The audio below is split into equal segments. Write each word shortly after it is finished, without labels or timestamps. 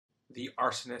The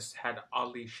arsonist had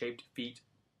oddly shaped feet.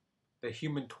 The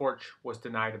Human Torch was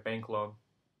denied a bank loan.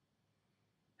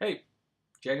 Hey,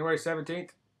 January 17th,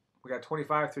 we got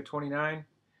 25 through 29.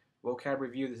 Vocab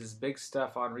review. This is big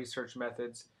stuff on research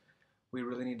methods. We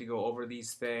really need to go over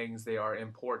these things. They are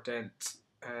important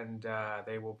and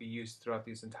they will be used throughout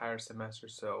these entire semester.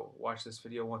 So watch this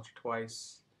video once or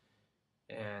twice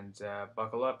and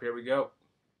buckle up. Here we go.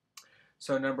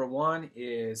 So number one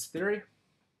is theory.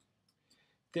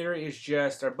 Theory is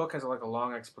just, our book has like a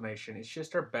long explanation. It's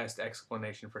just our best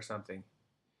explanation for something.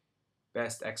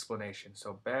 Best explanation.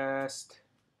 So best,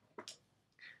 what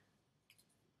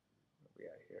we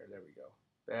got here? There we go.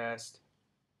 Best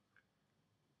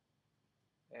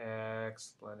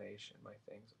explanation. My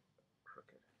thing's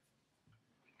crooked.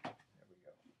 There we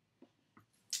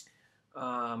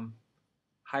go.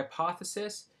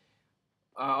 Hypothesis.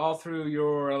 All through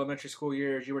your elementary school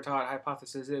years, you were taught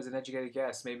hypothesis is an educated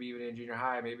guess, maybe even in junior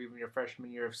high, maybe even your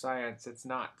freshman year of science. It's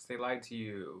not. They lied to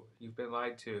you. You've been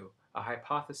lied to. A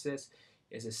hypothesis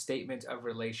is a statement of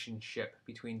relationship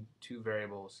between two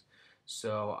variables.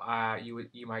 So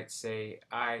you might say,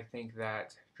 I think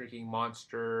that drinking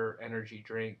Monster energy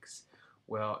drinks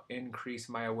will increase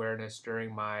my awareness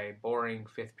during my boring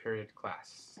fifth period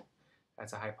class.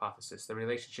 That's a hypothesis. The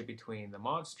relationship between the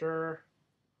Monster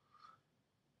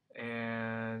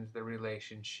and the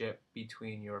relationship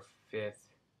between your fifth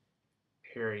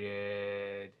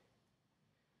period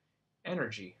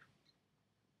energy,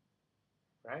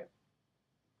 right?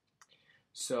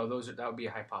 So that would be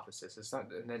a hypothesis. It's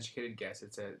not an educated guess.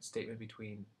 It's a statement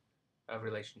between a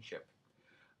relationship.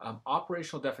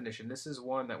 Operational definition. This is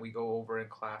one that we go over in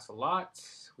class a lot.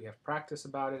 We have practice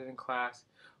about it in class.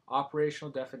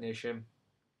 Operational definition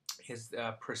is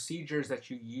procedures that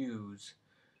you use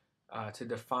to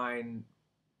define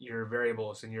your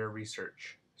variables in your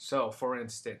research. So, for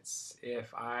instance,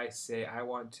 if I say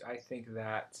I think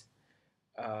that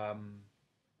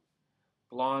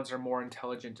blondes are more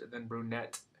intelligent than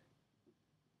brunette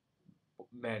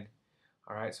men.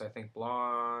 All right, so I think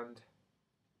blonde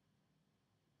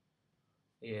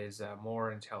is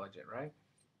more intelligent, right?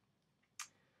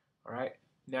 All right,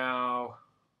 now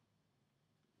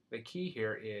the key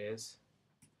here is,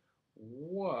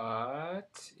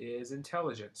 what is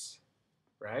intelligence,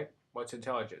 right? What's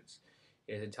intelligence?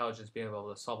 Is intelligence being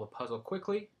able to solve a puzzle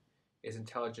quickly? Is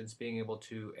intelligence being able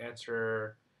to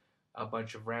answer a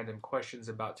bunch of random questions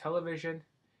about television?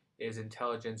 Is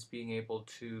intelligence being able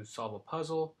to solve a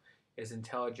puzzle? Is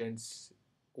intelligence,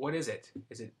 what is it?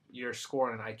 Is it your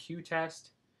score on an IQ test?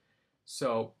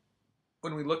 So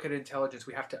when we look at intelligence,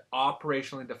 we have to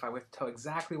operationally define, we have to tell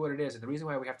exactly what it is. And the reason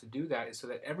why we have to do that is so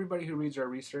that everybody who reads our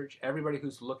research, everybody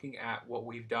who's looking at what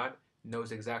we've done,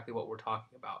 knows exactly what we're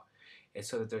talking about. And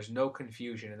so that there's no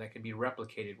confusion, and that can be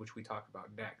replicated, which we talk about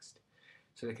next.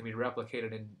 So that can be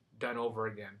replicated and done over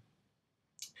again.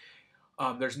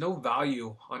 There's no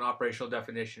value on operational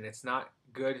definition. It's not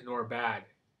good nor bad,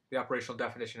 the operational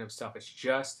definition of stuff. It's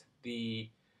just the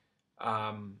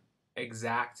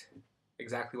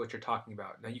exactly what you're talking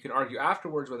about. Now, you can argue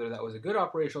afterwards whether that was a good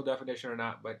operational definition or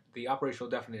not, but the operational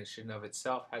definition of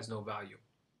itself has no value.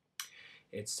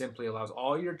 It simply allows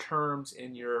all your terms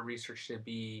in your research to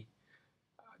be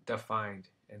defined.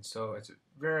 And so it's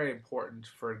very important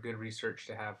for good research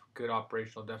to have good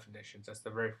operational definitions. That's the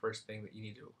very first thing that you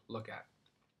need to look at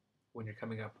when you're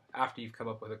coming up, after you've come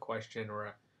up with a question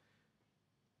or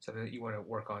something that you want to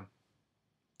work on.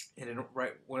 And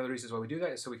one of the reasons why we do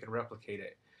that is so we can replicate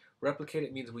it. Replicate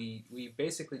it means we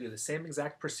basically do the same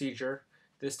exact procedure,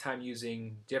 this time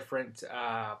using different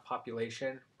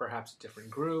population, perhaps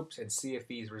different groups, and see if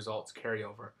these results carry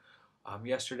over.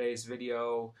 Yesterday's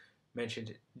video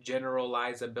mentioned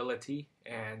generalizability,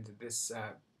 and this,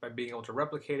 by being able to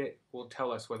replicate it, will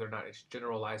tell us whether or not it's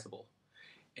generalizable.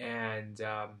 And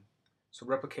so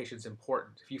replication is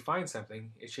important. If you find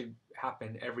something, it should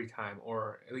happen every time,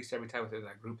 or at least every time within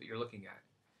that group that you're looking at.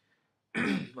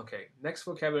 Okay, next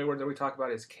vocabulary word that we talk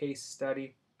about is case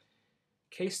study.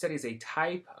 Case study is a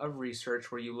type of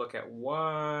research where you look at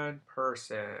one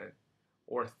person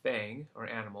or thing or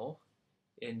animal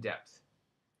in depth.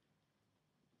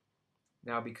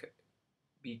 Now, because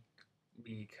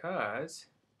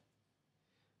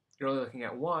you're only looking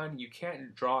at one, you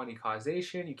can't draw any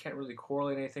causation, you can't really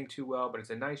correlate anything too well, but it's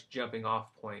a nice jumping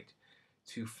off point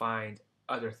to find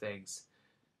other things.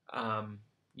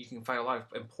 You can find a lot of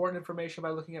important information by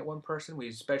looking at one person. We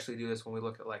especially do this when we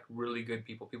look at like really good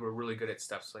people who are really good at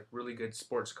stuff, so like really good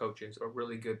sports coaches or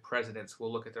really good presidents.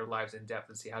 We'll look at their lives in depth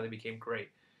and see how they became great.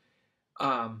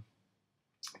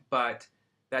 But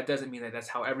that doesn't mean that that's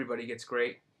how everybody gets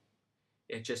great.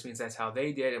 It just means that's how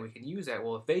they did, and we can use that.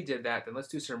 Well, if they did that, then let's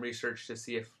do some research to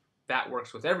see if that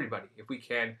works with everybody. If we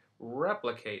can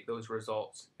replicate those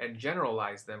results and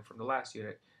generalize them from the last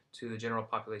unit to the general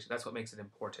population, that's what makes it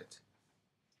important.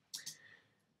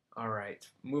 All right,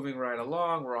 moving right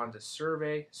along, we're on to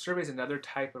survey. Survey is another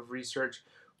type of research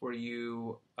where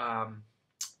you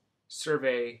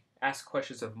ask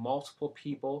questions of multiple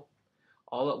people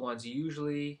all at once,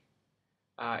 usually,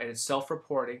 and it's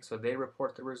self-reporting, so they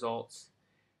report the results,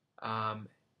 and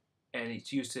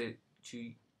it's used to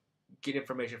get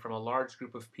information from a large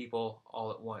group of people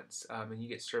all at once. And you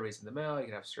get surveys in the mail, you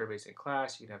can have surveys in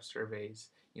class, you can have surveys,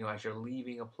 as you're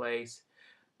leaving a place,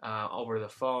 over the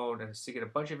phone, and it's to get a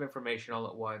bunch of information all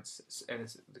at once. And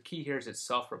the key here is it's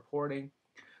self-reporting,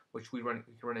 which we can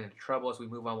run into trouble as we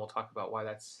move on. We'll talk about why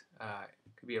that's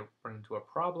could be run into a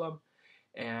problem,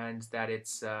 and that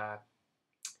it's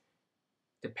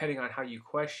depending on how you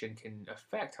question can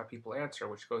affect how people answer,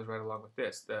 which goes right along with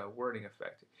this, the wording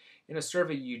effect. In a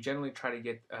survey, you generally try to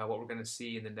get what we're going to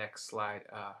see in the next slide,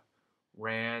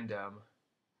 random.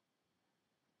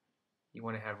 You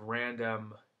want to have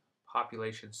random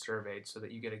population surveyed so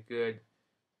that you get a good,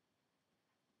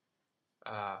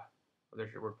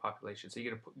 there's your word population, so you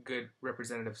get a good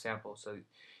representative sample, so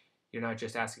you're not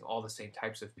just asking all the same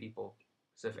types of people.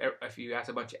 So if you ask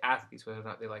a bunch of athletes whether or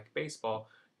not they like baseball,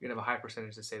 you're going to have a high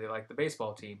percentage to say they like the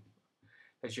baseball team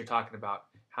that you're talking about.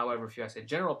 However, if you ask a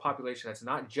general population that's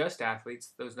not just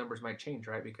athletes, those numbers might change,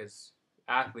 right? Because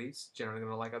athletes generally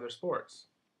going to like other sports.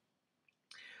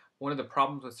 One of the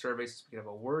problems with surveys is we have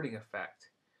a wording effect.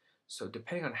 So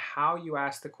depending on how you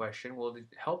ask the question will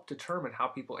help determine how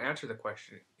people answer the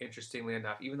question, interestingly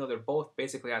enough, even though they're both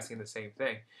basically asking the same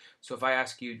thing. So if I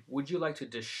ask you, would you like to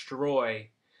destroy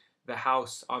the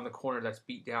house on the corner that's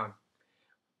beat down?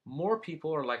 More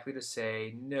people are likely to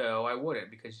say, no, I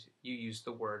wouldn't, because you use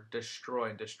the word destroy,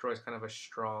 and destroy is kind of a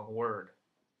strong word.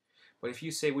 But if you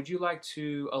say, would you like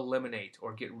to eliminate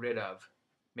or get rid of,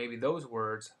 maybe those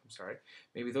words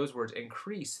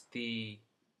increase the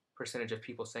percentage of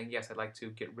people saying, yes, I'd like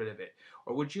to get rid of it.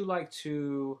 Or would you like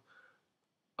to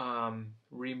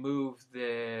remove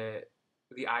the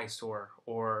eyesore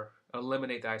or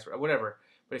eliminate the eyesore, or whatever.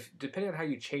 But depending on how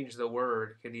you change the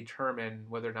word can determine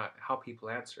whether or not how people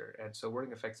answer. And so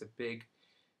wording effect's a big,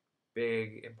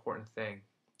 big important thing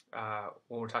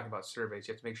when we're talking about surveys.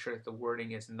 You have to make sure that the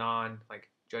wording is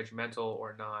judgmental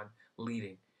or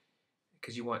non-leading,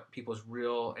 because you want people's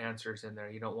real answers in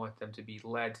there. You don't want them to be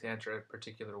led to answer a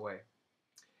particular way.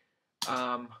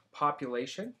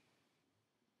 Population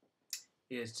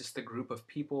is just the group of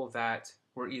people that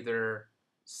we're either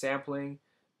sampling,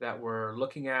 that we're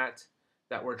looking at,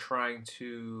 that we're trying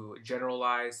to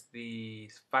generalize the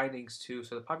findings to.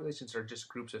 So the populations are just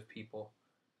groups of people.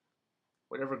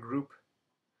 Whatever group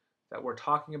that we're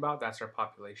talking about, that's our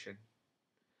population.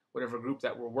 Whatever group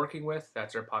that we're working with,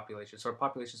 that's our population. So our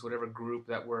population is whatever group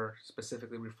that we're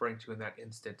specifically referring to in that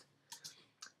instant.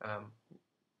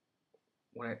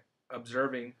 When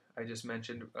observing, I just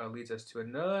mentioned, leads us to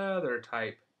another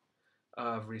type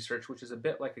of research, which is a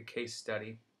bit like a case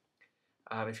study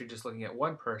if you're just looking at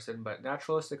one person. But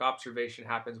naturalistic observation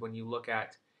happens when you look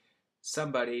at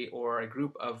somebody or a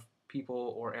group of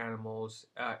people or animals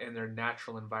in their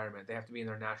natural environment. They have to be in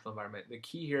their natural environment. The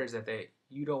key here is that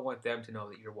you don't want them to know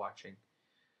that you're watching.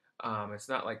 It's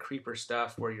not like creeper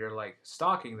stuff where you're like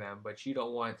stalking them, but you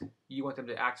want them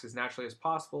to act as naturally as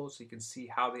possible so you can see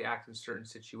how they act in certain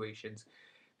situations,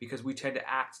 because we tend to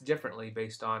act differently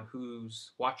based on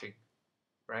who's watching,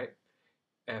 right?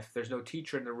 If there's no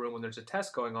teacher in the room when there's a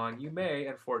test going on, you may,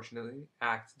 unfortunately,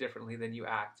 act differently than you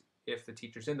act if the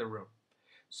teacher's in the room.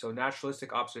 So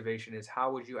naturalistic observation is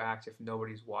how would you act if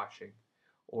nobody's watching,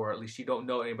 or at least you don't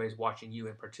know anybody's watching you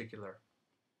in particular.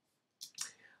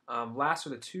 Last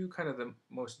are the two kind of the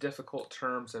most difficult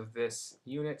terms of this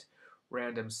unit,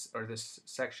 this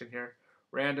section here,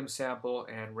 random sample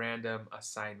and random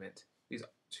assignment. These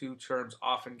two terms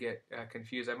often get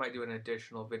confused. I might do an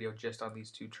additional video just on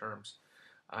these two terms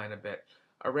in a bit.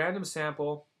 A random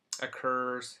sample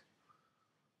occurs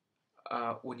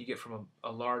when you get from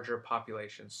a larger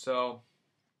population. So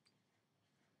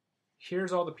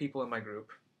here's all the people in my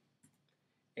group,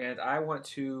 and I want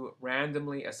to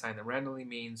randomly assign them. Randomly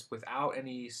means without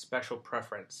any special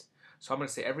preference. So I'm going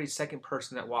to say every second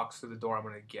person that walks through the door I'm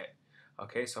going to get.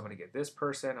 Okay, so I'm going to get this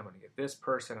person, I'm going to get this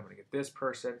person, I'm going to get this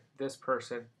person, this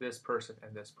person, this person,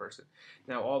 and this person.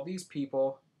 Now all these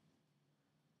people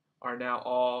are now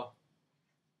all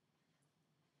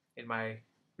in my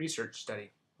research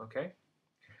study, okay?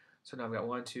 So now I've got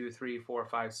 1, 2, 3, 4,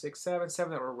 5, 6, 7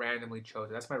 that were randomly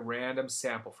chosen. That's my random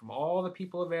sample. From all the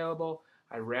people available,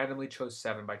 I randomly chose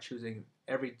 7 by choosing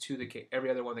every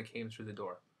other one that came through the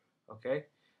door. Okay,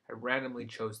 I randomly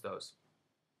chose those.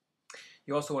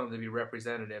 You also want them to be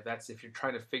representative. That's if you're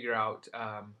trying to figure out,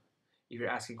 if you're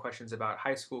asking questions about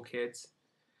high school kids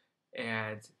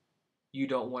and you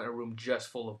don't want a room just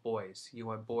full of boys. You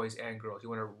want boys and girls. You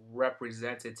want a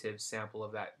representative sample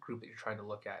of that group that you're trying to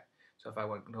look at. So if I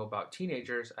want to know about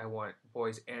teenagers, I want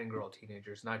boys and girl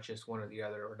teenagers, not just one or the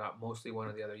other, or not mostly one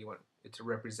or the other. You want it to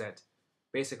represent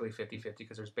basically 50-50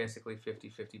 because there's basically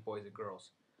 50-50 boys and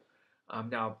girls.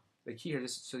 Now, the key here,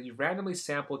 so you randomly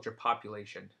sampled your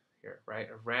population here, right?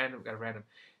 Got a random.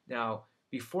 Now,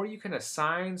 before you can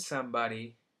assign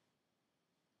somebody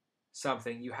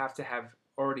something, you have to have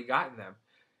already gotten them.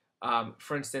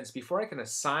 For instance, before I can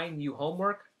assign you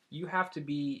homework, you have to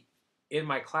be in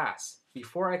my class.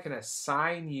 Before I can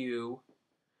assign you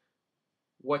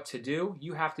what to do,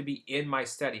 you have to be in my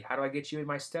study. How do I get you in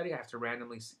my study? I have to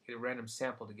get a random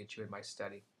sample to get you in my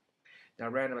study. Now,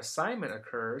 random assignment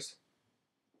occurs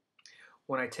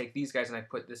when I take these guys and I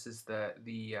put, this is the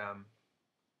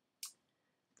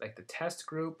test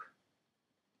group,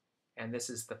 and this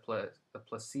is the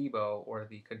placebo or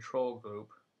the control group.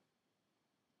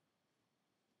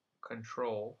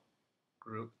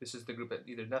 This is the group that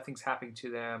either nothing's happening to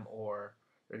them or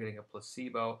they're getting a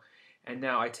placebo. And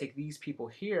now I take these people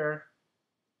here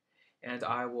and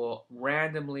I will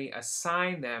randomly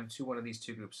assign them to one of these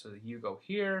two groups. So that you go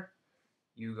here,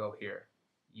 you go here,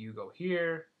 you go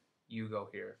here, you go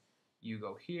here, you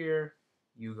go here,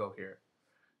 you go here.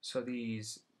 So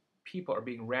these people are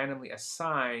being randomly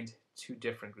assigned to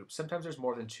different groups. Sometimes there's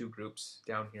more than 2 groups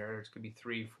down here. There could be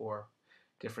 3, 4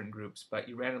 different groups, but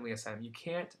you randomly assign them. You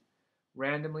can't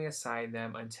randomly assign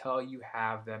them until you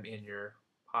have them in your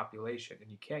population, and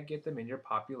you can't get them in your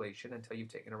population until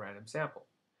you've taken a random sample.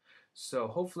 So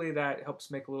hopefully that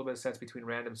helps make a little bit of sense between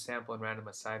random sample and random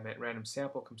assignment. Random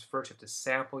sample comes first. You have to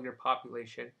sample your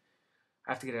population.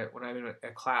 I have to get when I'm in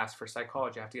a class for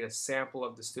psychology, I have to get a sample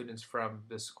of the students from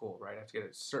this school, right? I have to get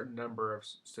a certain number of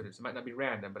students. It might not be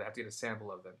random, but I have to get a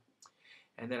sample of them.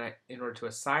 And then in order to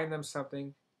assign them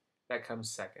something, that comes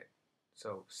second.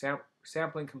 So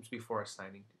sampling comes before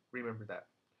assigning. Remember that.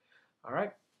 All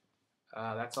right.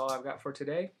 That's all I've got for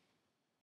today.